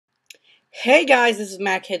Hey guys, this is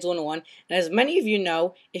MacHeads101, and as many of you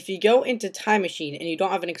know, if you go into Time Machine and you don't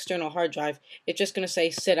have an external hard drive, it's just going to say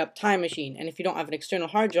set up Time Machine, and if you don't have an external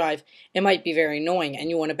hard drive, it might be very annoying and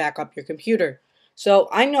you want to back up your computer. So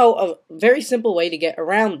I know a very simple way to get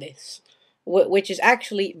around this, which is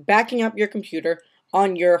actually backing up your computer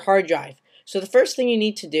on your hard drive. So the first thing you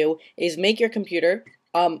need to do is make your computer,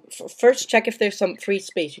 first check if there's some free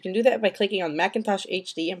space. You can do that by clicking on Macintosh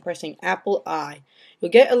HD and pressing Apple I.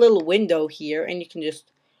 You'll get a little window here and you can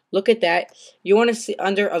just look at that. You want to see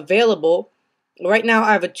under available. Right now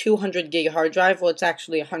I have a 200 gig hard drive. Well, it's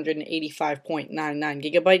actually 185.99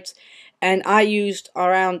 gigabytes, and I used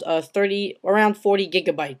around 40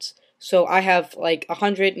 gigabytes. So I have like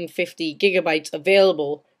 150 gigabytes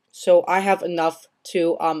available. So I have enough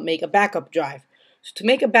to make a backup drive. So to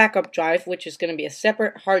make a backup drive, which is going to be a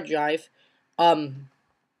separate hard drive,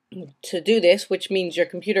 to do this, which means your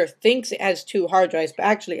computer thinks it has two hard drives, but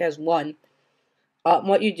actually it has one,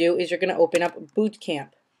 what you do is you're going to open up Boot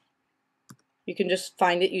Camp. You can just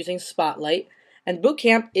find it using Spotlight. And Boot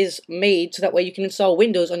Camp is made so that way you can install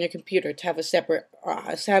Windows on your computer to have a separate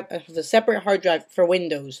hard drive for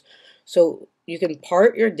Windows. So you can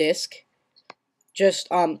part your disk, just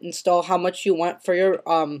install how much you want for your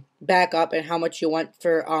backup and how much you want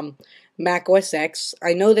for Mac OS X.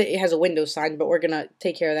 I know that it has a Windows sign, but we're gonna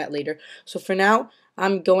take care of that later. So for now,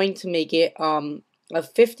 I'm going to make it a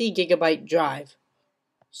 50 gigabyte drive.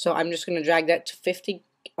 So I'm just gonna drag that to 50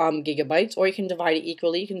 gigabytes, or you can divide it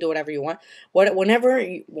equally. You can do whatever you want.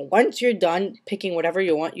 Once you're done picking whatever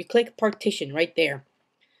you want, you click partition right there.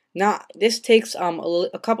 Now this takes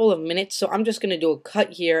a couple of minutes, so I'm just gonna do a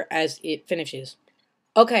cut here as it finishes.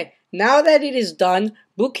 Okay, now that it is done,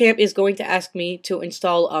 Boot Camp is going to ask me to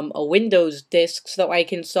install a Windows disk so that I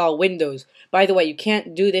can install Windows. By the way, you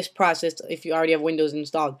can't do this process if you already have Windows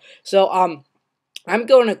installed. So I'm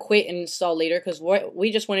going to quit and install later because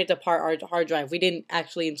we just wanted to part our hard drive. We didn't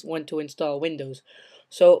actually want to install Windows.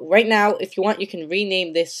 So right now, if you want, you can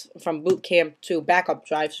rename this from Boot Camp to Backup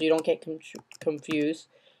Drive so you don't get confused.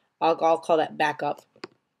 I'll call that Backup.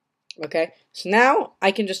 Okay, so now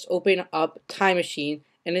I can just open up Time Machine,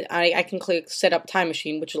 and I can click Set Up Time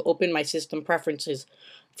Machine, which will open my system preferences.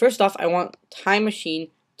 First off, I want Time Machine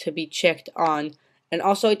to be checked on, and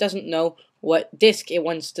also it doesn't know what disk it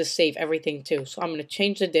wants to save everything to. So I'm going to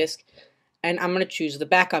change the disk, and I'm going to choose the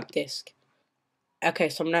backup disk. Okay,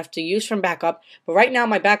 so I'm going to have to use from backup, but right now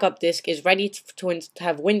my backup disk is ready to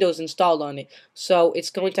have Windows installed on it. So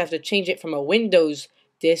it's going to have to change it from a Windows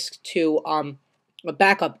disk to a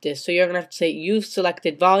backup disk. So you're going to have to say use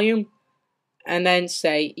selected volume and then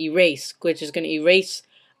say erase, which is going to erase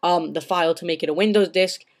the file to make it a Windows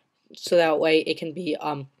disk, so that way it can be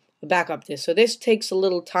a backup disk. So this takes a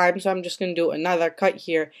little time, so I'm just going to do another cut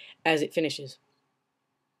here as it finishes.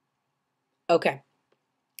 Okay,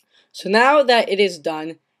 so now that it is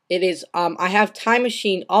done, I have Time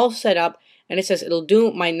Machine all set up, and it says it'll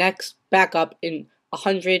do my next backup in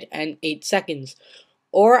 108 seconds.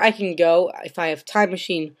 Or I can go, if I have Time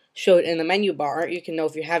Machine showed in the menu bar, you can know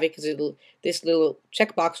if you have it because this little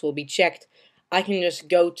checkbox will be checked. I can just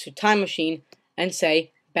go to Time Machine and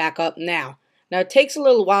say backup now. Now it takes a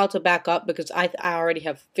little while to back up because I already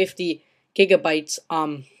have 50 gigabytes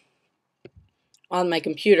on my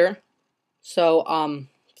computer. So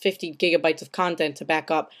 50 gigabytes of content to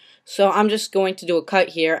back up. So I'm just going to do a cut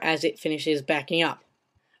here as it finishes backing up.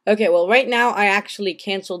 Okay, well right now I actually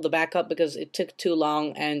canceled the backup because it took too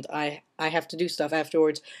long and I have to do stuff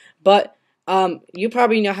afterwards. But you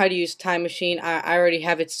probably know how to use Time Machine. I already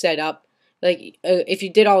have it set up. Like if you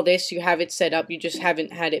did all this, you have it set up. You just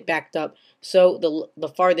haven't had it backed up. So the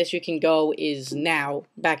farthest you can go is now,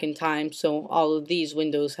 back in time. So all of these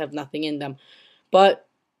windows have nothing in them. But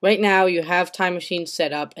right now you have Time Machine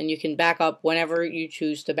set up and you can back up whenever you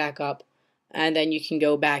choose to back up. And then you can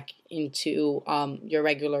go back into your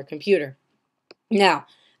regular computer. Now,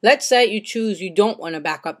 let's say you don't want to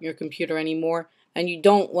back up your computer anymore, and you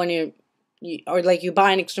don't want to, or like you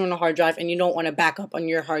buy an external hard drive and you don't want to back up on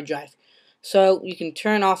your hard drive. So you can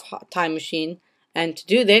turn off Time Machine, and to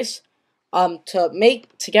do this,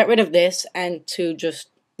 to get rid of this and to just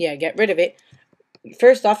get rid of it.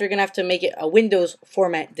 First off, you're gonna have to make it a Windows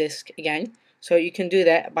format disk again. So you can do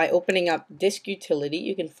that by opening up Disk Utility.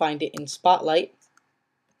 You can find it in Spotlight.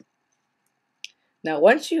 Now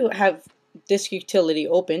once you have Disk Utility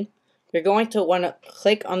open, you're going to want to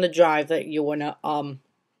click on the drive that you want to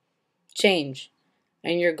change.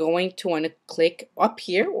 And you're going to want to click up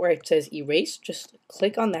here where it says erase. Just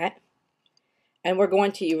click on that. And we're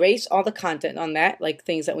going to erase all the content on that, like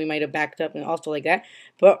things that we might have backed up and also like that.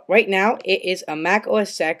 But right now, it is a Mac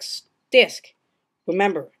OS X disk.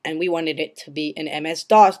 Remember, and we wanted it to be an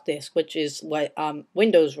MS-DOS disk, which is what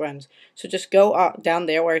Windows runs. So just go down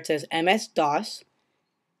there where it says MS-DOS,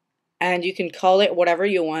 and you can call it whatever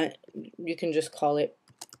you want. You can just call it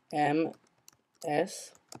MS-DOS.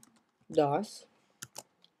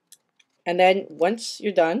 And then once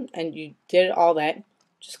you're done and you did all that,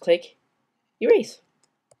 just click erase.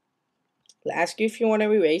 It'll ask you if you want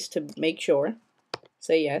to erase to make sure.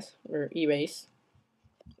 Say yes or erase.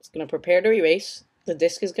 It's going to prepare to erase. The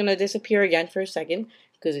disk is going to disappear again for a second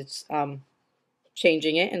because it's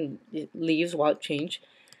changing it, and it leaves while it changes.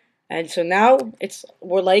 And so now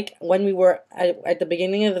we're like when we were at the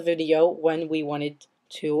beginning of the video when we wanted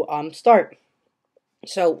to start.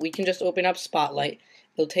 So we can just open up Spotlight.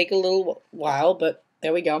 It'll take a little while, but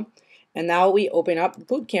there we go. And now we open up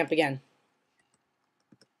Boot Camp again.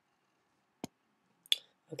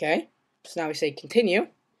 Okay, so now we say continue,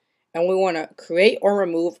 and we want to create or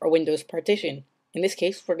remove a Windows partition. In this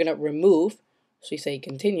case, we're going to remove, so we say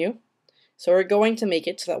continue. So we're going to make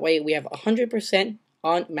it so that way we have 100%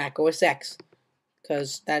 on Mac OS X,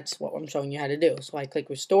 because that's what I'm showing you how to do. So I click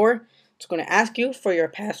restore. It's going to ask you for your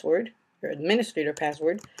password, your administrator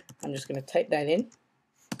password. I'm just going to type that in.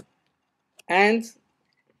 And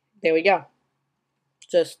there we go.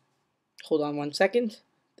 Just hold on 1 second.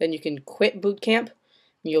 Then you can quit Boot Camp.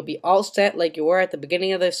 And you'll be all set like you were at the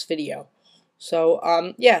beginning of this video.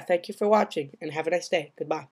 So, yeah, thank you for watching, and have a nice day. Goodbye.